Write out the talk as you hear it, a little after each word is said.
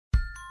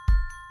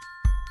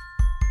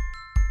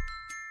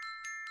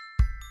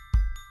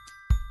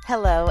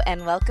Hello,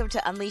 and welcome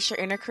to Unleash Your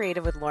Inner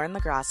Creative with Lauren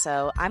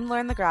LaGrasso. I'm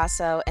Lauren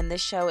LaGrasso, and this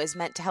show is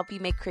meant to help you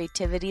make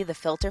creativity the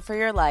filter for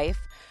your life,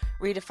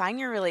 redefine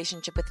your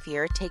relationship with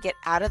fear, take it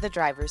out of the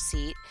driver's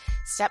seat,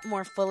 step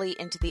more fully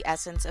into the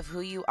essence of who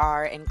you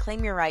are, and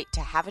claim your right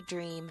to have a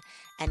dream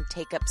and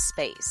take up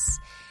space.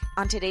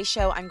 On today's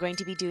show, I'm going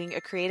to be doing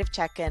a creative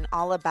check-in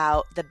all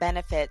about the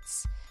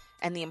benefits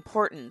and the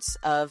importance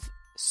of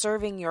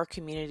serving your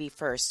community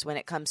first when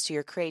it comes to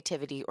your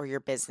creativity or your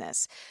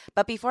business.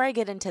 But before I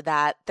get into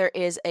that, there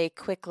is a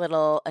quick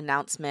little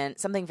announcement.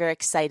 Something very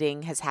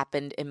exciting has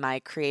happened in my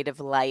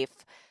creative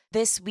life.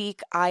 This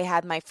week, I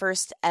had my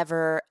first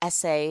ever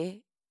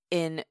essay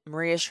in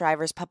Maria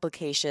Shriver's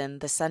publication,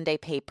 The Sunday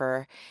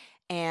Paper,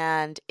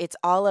 and it's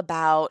all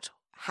about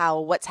how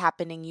what's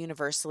happening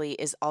universally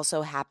is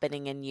also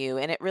happening in you.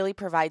 And it really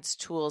provides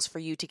tools for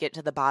you to get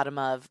to the bottom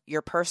of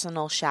your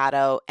personal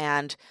shadow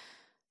and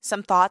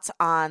some thoughts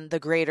on the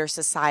greater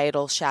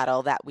societal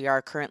shadow that we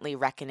are currently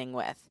reckoning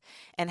with,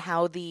 and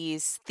how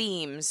these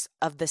themes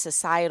of the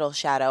societal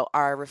shadow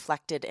are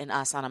reflected in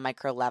us on a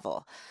micro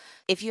level.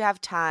 If you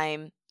have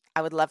time,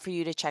 I would love for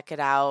you to check it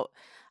out.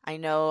 I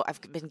know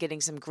I've been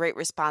getting some great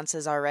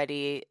responses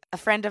already. A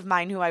friend of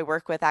mine who I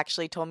work with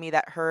actually told me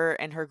that her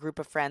and her group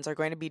of friends are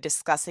going to be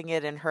discussing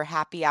it in her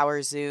happy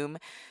hour Zoom.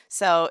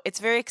 So it's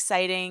very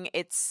exciting.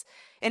 It's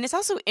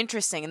also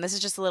interesting, and this is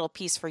just a little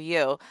piece for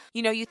you.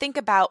 You know, you think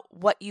about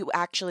what you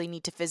actually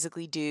need to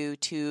physically do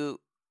to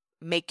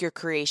make your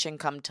creation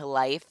come to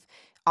life,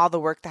 all the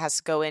work that has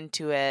to go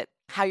into it,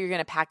 how you're going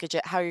to package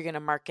it, how you're going to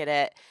market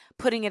it,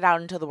 putting it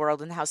out into the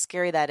world, and how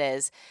scary that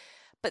is.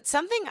 But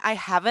something I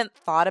haven't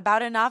thought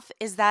about enough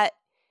is that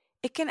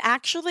it can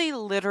actually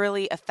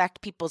literally affect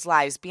people's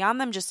lives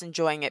beyond them just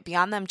enjoying it,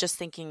 beyond them just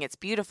thinking it's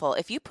beautiful.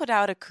 If you put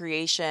out a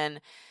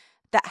creation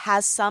that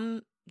has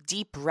some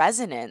deep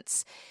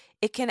resonance,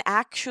 it can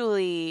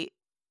actually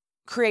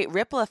create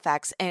ripple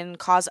effects and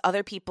cause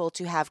other people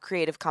to have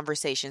creative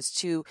conversations,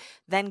 to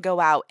then go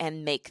out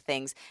and make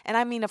things. And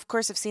I mean, of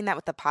course, I've seen that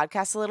with the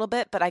podcast a little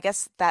bit, but I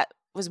guess that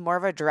was more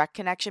of a direct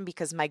connection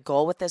because my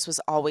goal with this was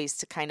always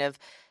to kind of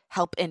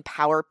help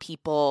empower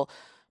people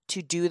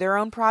to do their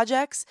own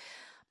projects.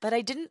 But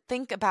I didn't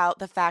think about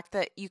the fact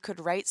that you could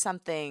write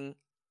something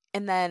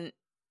and then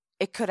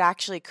it could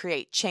actually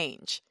create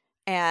change.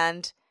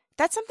 And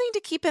that's something to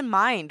keep in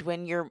mind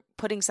when you're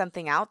putting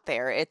something out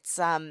there. It's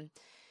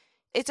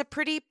a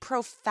pretty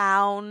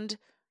profound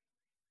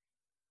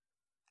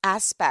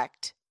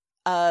aspect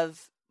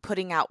of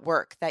putting out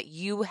work, that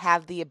you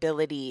have the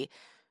ability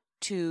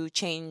to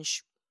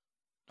change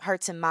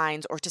hearts and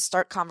minds, or to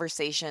start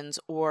conversations,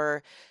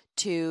 or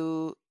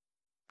to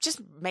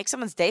just make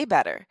someone's day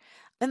better.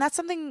 And that's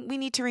something we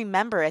need to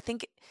remember. I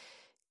think,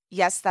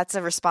 yes, that's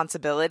a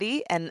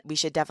responsibility and we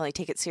should definitely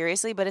take it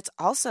seriously, but it's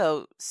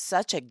also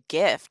such a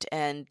gift.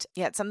 And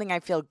yeah, it's something I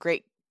feel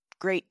great,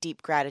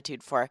 deep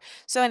gratitude for.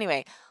 So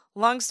anyway,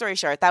 long story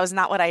short, that was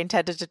not what I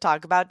intended to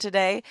talk about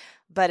today,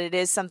 but it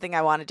is something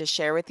I wanted to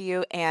share with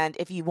you. And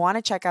if you want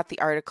to check out the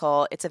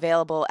article, it's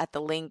available at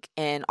the link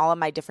in all of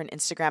my different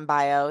Instagram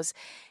bios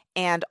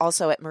and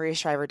also at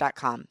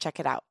mariashriver.com.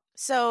 Check it out.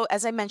 So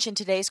as I mentioned,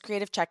 today's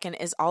creative check-in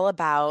is all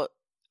about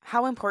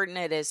how important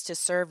it is to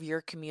serve your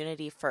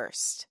community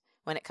first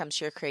when it comes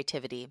to your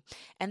creativity.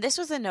 And this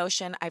was a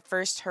notion I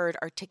first heard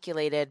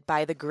articulated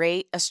by the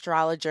great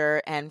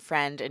astrologer and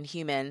friend and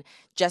human,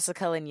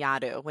 Jessica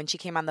Lanyadoo, when she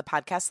came on the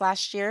podcast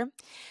last year.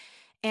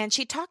 And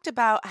she talked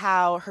about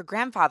how her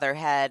grandfather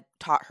had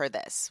taught her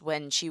this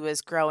when she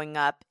was growing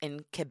up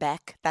in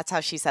Quebec. That's how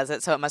she says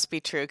it, so it must be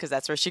true because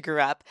that's where she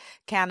grew up,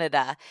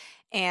 Canada.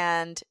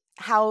 And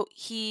how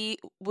he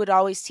would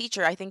always teach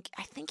her. I think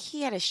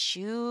he had a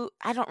shoe.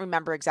 I don't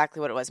remember exactly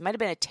what it was. It might have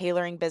been a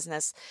tailoring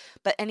business.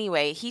 But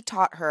anyway, he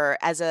taught her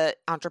as an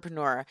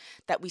entrepreneur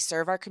that we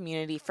serve our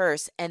community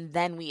first and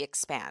then we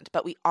expand.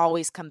 But we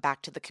always come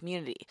back to the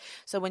community.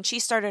 So when she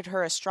started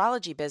her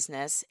astrology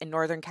business in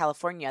Northern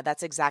California,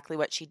 that's exactly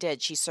what she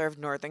did. She served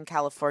Northern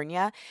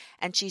California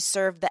and she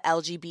served the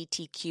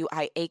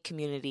LGBTQIA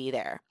community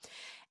there.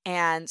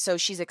 And so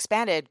she's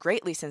expanded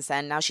greatly since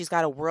then. Now she's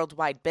got a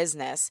worldwide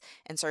business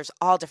and serves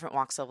all different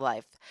walks of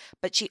life.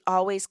 But she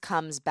always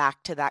comes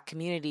back to that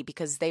community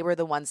because they were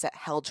the ones that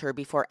held her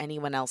before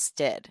anyone else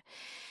did.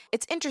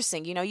 It's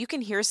interesting, you know, you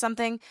can hear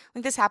something,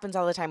 like this happens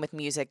all the time with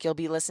music. You'll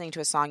be listening to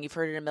a song, you've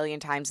heard it a million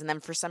times, and then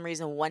for some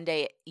reason one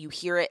day you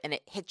hear it and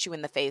it hits you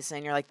in the face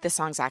and you're like, this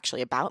song's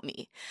actually about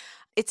me.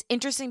 It's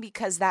interesting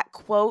because that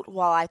quote,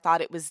 while I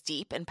thought it was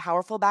deep and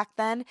powerful back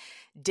then,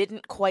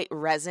 didn't quite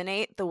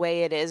resonate the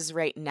way it is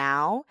right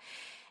now.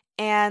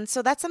 And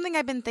so that's something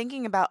I've been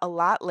thinking about a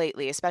lot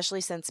lately, especially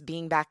since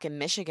being back in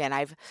Michigan.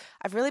 I've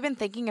really been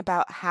thinking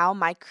about how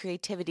my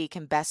creativity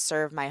can best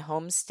serve my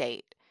home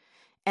state.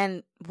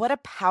 And what a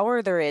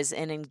power there is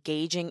in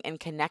engaging and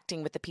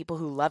connecting with the people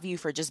who love you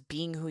for just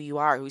being who you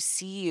are, who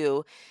see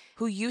you,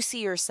 who you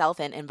see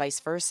yourself in, and vice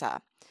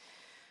versa.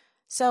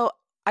 So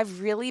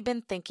I've really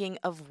been thinking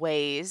of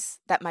ways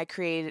that my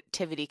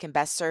creativity can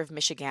best serve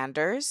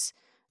Michiganders,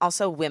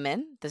 also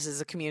women. This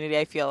is a community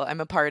I feel I'm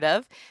a part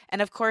of.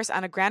 And of course,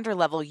 on a grander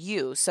level,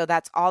 you. So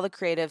that's all the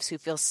creatives who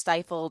feel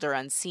stifled or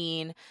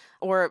unseen,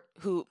 or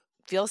who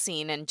feel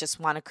seen and just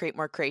want to create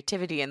more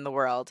creativity in the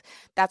world.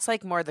 That's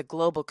like more the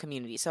global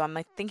community. So I'm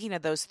like thinking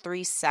of those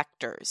three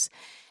sectors.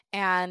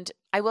 And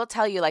I will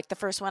tell you, like, the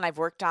first one I've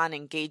worked on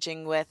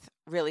engaging with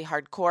really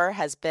hardcore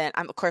has been,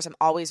 of course, I'm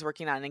always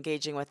working on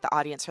engaging with the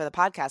audience for the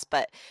podcast,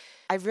 but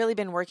I've really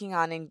been working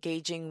on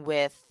engaging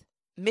with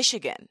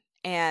Michigan.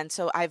 And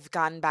so I've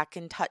gotten back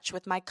in touch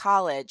with my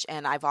college,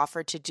 and I've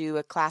offered to do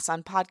a class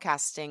on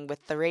podcasting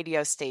with the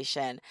radio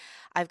station.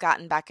 I've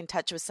gotten back in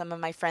touch with some of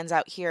my friends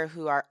out here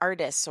who are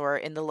artists or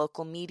in the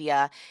local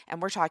media,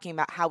 and we're talking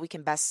about how we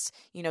can best,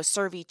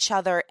 serve each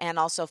other and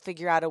also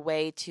figure out a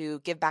way to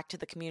give back to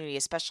the community,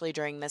 especially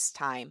during this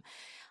time.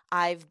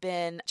 I've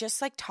been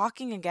just like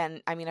talking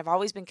again. I mean, I've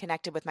always been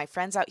connected with my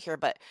friends out here,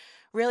 but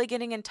really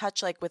getting in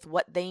touch like with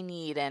what they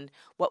need and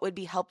what would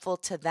be helpful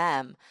to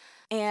them.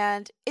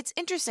 And it's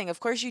interesting. Of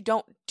course, you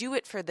don't do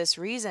it for this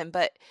reason,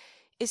 but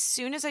as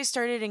soon as I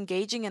started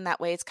engaging in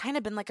that way, it's kind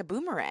of been like a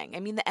boomerang. I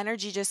mean, the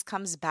energy just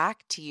comes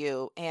back to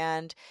you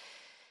and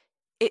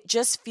it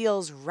just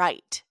feels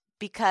right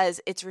because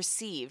it's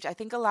received. I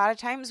think a lot of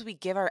times we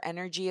give our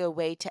energy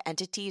away to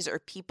entities or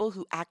people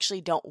who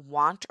actually don't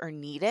want or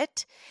need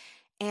it.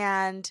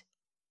 And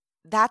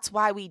that's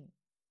why we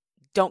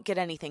don't get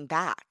anything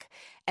back.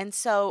 And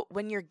so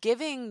when you're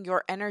giving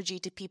your energy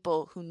to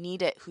people who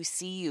need it, who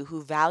see you,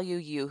 who value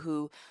you,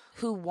 who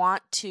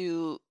want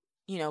to,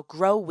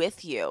 grow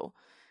with you,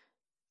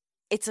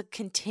 it's a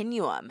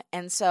continuum.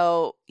 And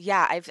so,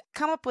 yeah, I've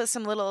come up with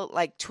some little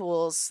like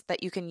tools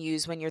that you can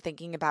use when you're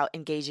thinking about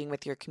engaging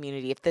with your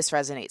community, if this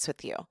resonates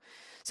with you.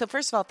 So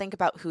first of all, think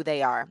about who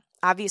they are.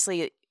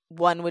 Obviously,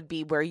 one would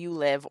be where you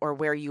live or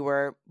where you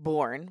were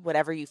born,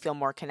 whatever you feel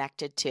more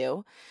connected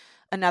to.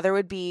 Another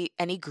would be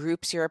any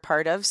groups you're a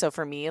part of. So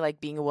for me, like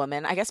being a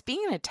woman, I guess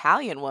being an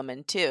Italian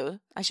woman too,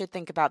 I should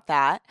think about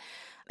that.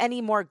 Any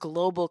more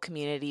global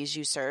communities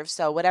you serve.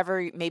 So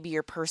whatever maybe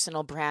your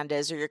personal brand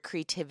is or your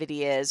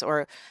creativity is,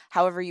 or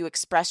however you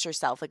express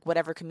yourself, like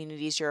whatever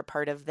communities you're a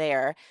part of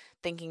there,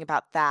 thinking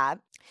about that.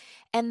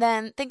 And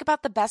then think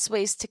about the best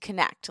ways to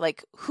connect.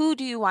 Like, who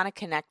do you want to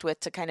connect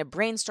with to kind of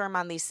brainstorm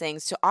on these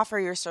things, to offer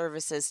your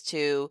services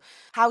to?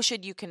 How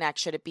should you connect?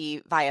 Should it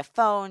be via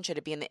phone? Should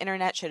it be in the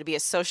internet? Should it be a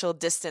social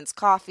distance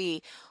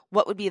coffee?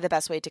 What would be the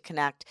best way to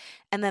connect?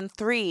 And then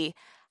 3,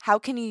 how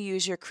can you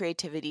use your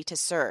creativity to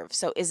serve?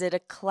 So is it a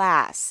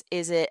class?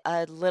 Is it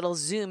a little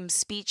Zoom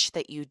speech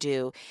that you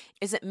do?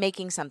 Is it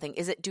making something?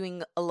 Is it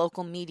doing a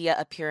local media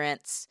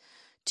appearance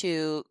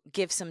to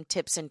give some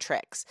tips and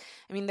tricks?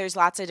 I mean, there's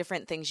lots of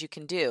different things you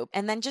can do.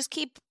 And then just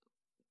keep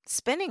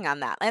spinning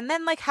on that. And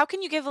then like, how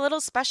can you give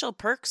little special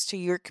perks to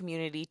your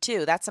community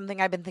too? That's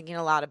something I've been thinking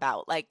a lot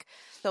about. Like,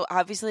 so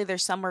obviously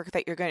there's some work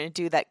that you're going to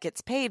do that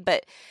gets paid,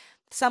 but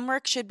some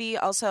work should be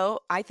also,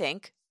 I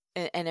think,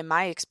 and in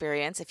my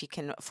experience, if you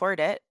can afford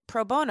it,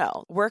 pro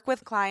bono. Work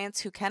with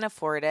clients who can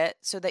afford it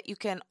so that you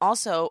can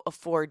also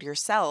afford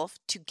yourself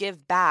to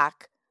give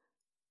back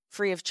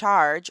free of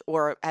charge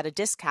or at a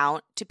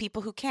discount to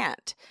people who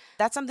can't.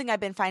 That's something I've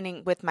been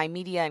finding with my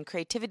media and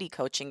creativity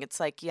coaching. It's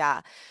like,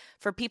 yeah,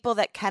 for people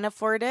that can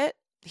afford it,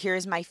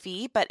 here's my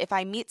fee. But if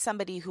I meet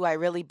somebody who I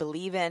really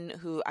believe in,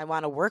 who I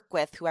want to work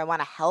with, who I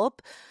want to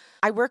help,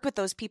 I work with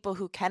those people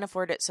who can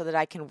afford it so that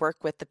I can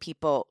work with the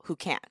people who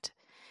can't.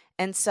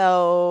 And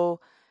so,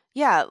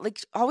 yeah, like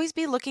always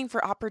be looking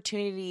for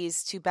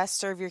opportunities to best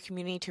serve your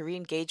community, to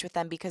re-engage with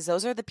them, because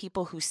those are the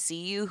people who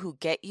see you, who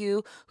get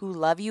you, who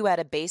love you at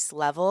a base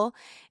level,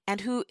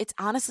 and who it's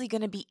honestly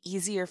going to be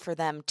easier for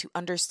them to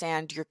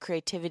understand your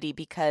creativity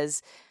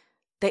because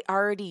they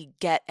already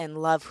get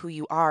and love who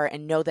you are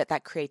and know that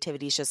that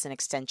creativity is just an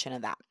extension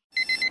of that.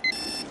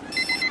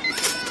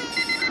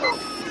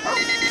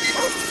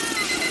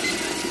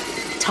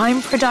 Time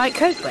for a Diet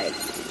Coke break.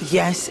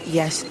 Yes,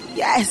 yes,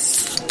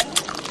 yes.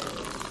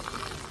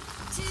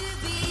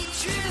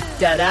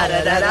 Da da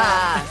da da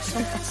da.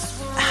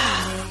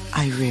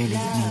 I really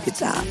needed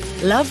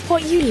that. Love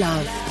what you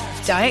love.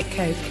 Diet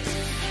Coke.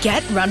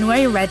 Get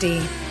Runway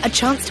Ready. A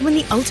chance to win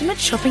the ultimate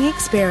shopping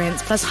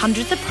experience plus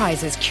hundreds of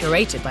prizes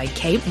curated by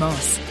Kate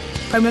Moss.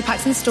 Promo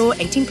packs in store,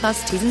 18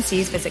 plus, T's and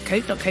C's. Visit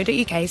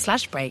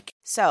coke.co.uk/break.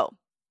 So,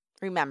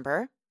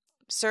 remember,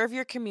 serve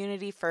your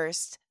community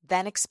first,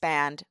 then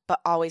expand,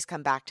 but always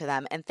come back to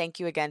them. And thank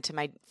you again to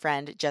my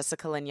friend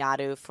Jessica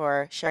Lanyadoo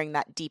for sharing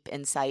that deep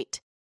insight.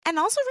 And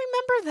also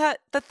remember that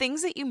the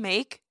things that you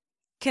make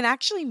can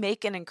actually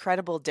make an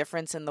incredible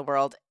difference in the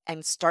world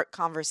and start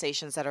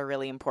conversations that are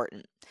really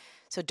important.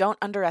 So don't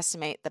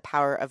underestimate the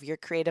power of your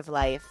creative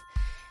life.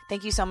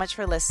 Thank you so much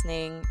for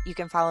listening. You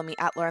can follow me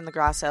at Lauren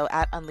LaGrasso,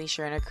 at Unleash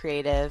Your Inner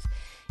Creative.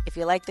 If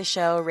you like the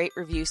show, rate,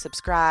 review,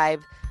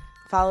 subscribe,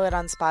 follow it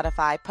on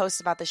Spotify,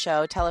 post about the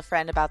show, tell a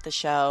friend about the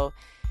show.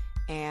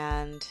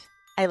 And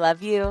I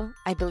love you.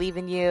 I believe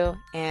in you.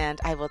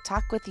 And I will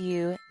talk with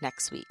you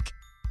next week.